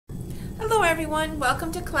everyone,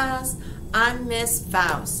 welcome to class. I'm Miss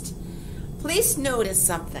Faust. Please notice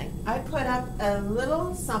something. I put up a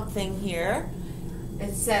little something here.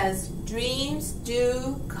 It says, dreams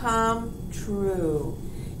do come true.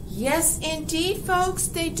 Yes, indeed, folks,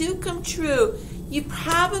 they do come true. You've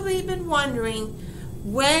probably been wondering,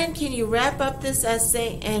 when can you wrap up this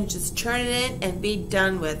essay and just turn it in and be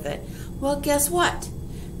done with it? Well, guess what?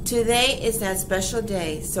 Today is that special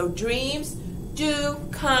day. So dreams do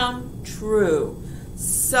come true.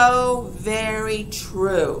 So very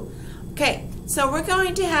true. Okay, so we're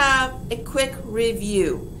going to have a quick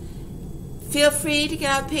review. Feel free to get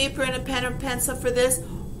out paper and a pen or pencil for this,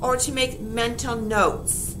 or to make mental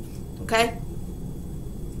notes. Okay?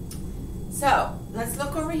 So, let's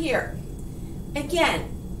look over here. Again,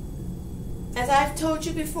 as I've told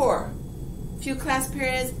you before, a few class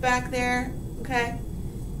periods back there, okay?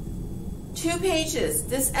 2 pages.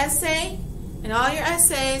 This essay and all your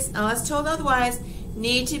essays, unless told otherwise,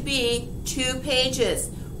 need to be 2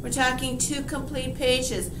 pages. We're talking 2 complete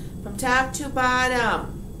pages from top to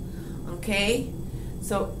bottom. Okay?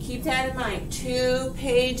 So keep that in mind. 2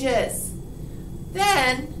 pages.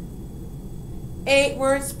 Then 8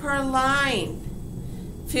 words per line.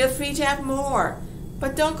 Feel free to have more,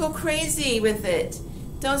 but don't go crazy with it.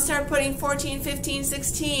 Don't start putting 14, 15,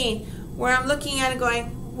 16, where I'm looking at it going,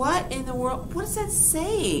 what in the world? What does that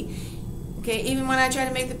say? Okay, even when I try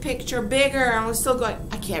to make the picture bigger, I'm still going,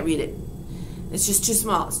 I can't read it. It's just too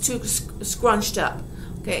small. It's too scrunched up.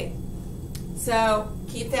 Okay, so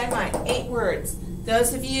keep that in mind. 8 words.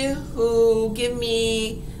 Those of you who give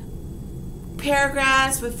me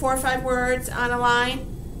paragraphs with 4 or 5 words on a line,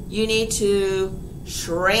 you need to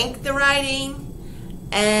shrink the writing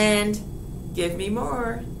and give me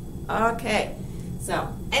more. Okay,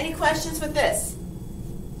 so any questions with this?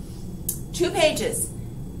 2 pages.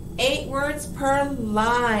 8 words per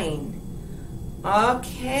line.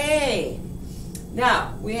 Okay.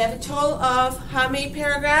 Now, we have a total of how many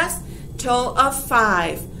paragraphs? Total of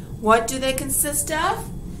 5. What do they consist of?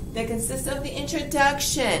 They consist of the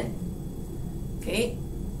introduction. Okay.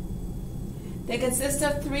 They consist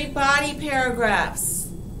of 3 body paragraphs.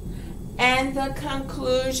 And the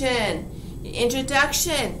conclusion. The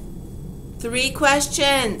introduction. 3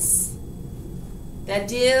 questions that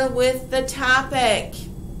deal with the topic.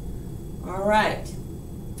 All right.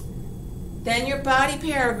 Then your body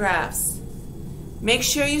paragraphs. Make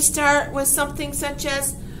sure you start with something such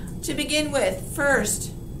as, to begin with,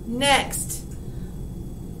 first, next,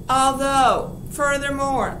 although,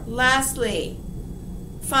 furthermore, lastly,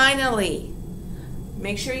 finally.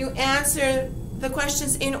 Make sure you answer the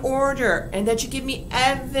questions in order and that you give me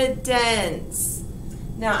evidence.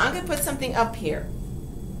 Now, I'm going to put something up here.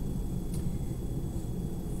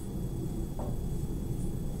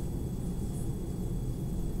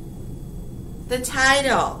 The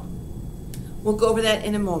title. We'll go over that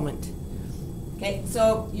in a moment. Okay,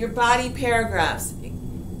 so your body paragraphs.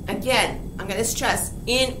 Again, I'm going to stress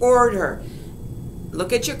in order.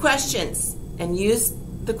 Look at your questions and use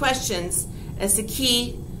the questions as the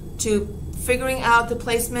key to figuring out the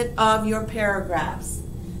placement of your paragraphs.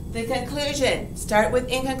 The conclusion. Start with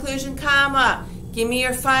in conclusion, comma. Give me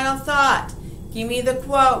your final thought. Give me the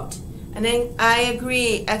quote. And then I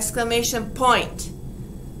agree, exclamation point.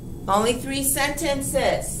 Only 3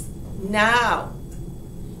 sentences. Now,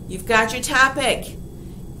 you've got your topic.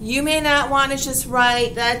 You may not want to just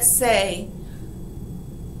write, let's say,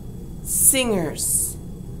 singers.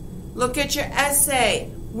 Look at your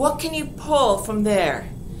essay. What can you pull from there?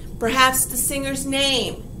 Perhaps the singer's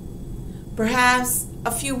name. Perhaps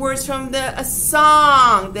a few words from a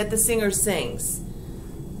song that the singer sings.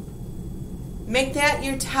 Make that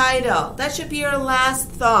your title. That should be your last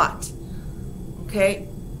thought. Okay?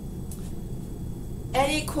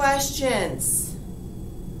 Any questions?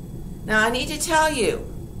 Now I need to tell you,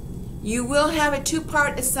 you will have a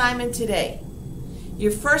 2-part assignment today.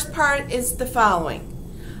 Your first part is the following.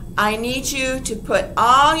 I need you to put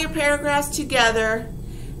all your paragraphs together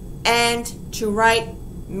and to write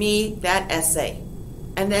me that essay.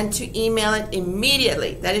 And then to email it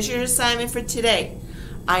immediately. That is your assignment for today.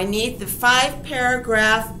 I need the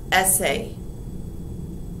 5-paragraph essay.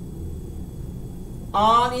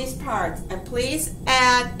 All these parts, and please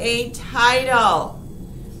add a title.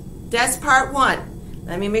 That's part 1.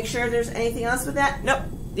 Let me make sure there's anything else with that. Nope,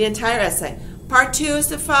 the entire essay. Part 2 is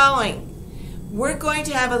the following. We're going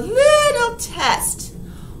to have a little test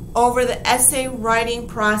over the essay writing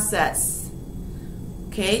process.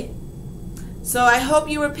 Okay? So I hope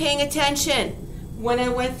you were paying attention when I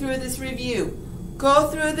went through this review. Go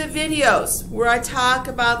through the videos where I talk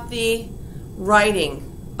about the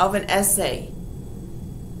writing of an essay.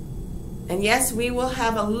 And yes, we will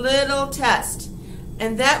have a little test,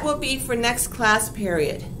 and that will be for next class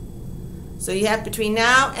period. So you have between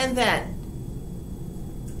now and then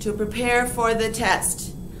to prepare for the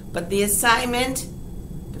test. But the assignment,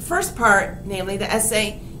 the first part, namely the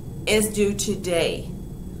essay, is due today.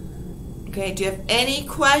 Okay, do you have any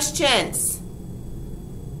questions?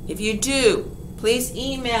 If you do, please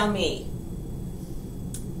email me.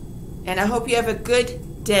 And I hope you have a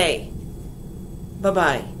good day.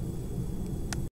 Bye-bye.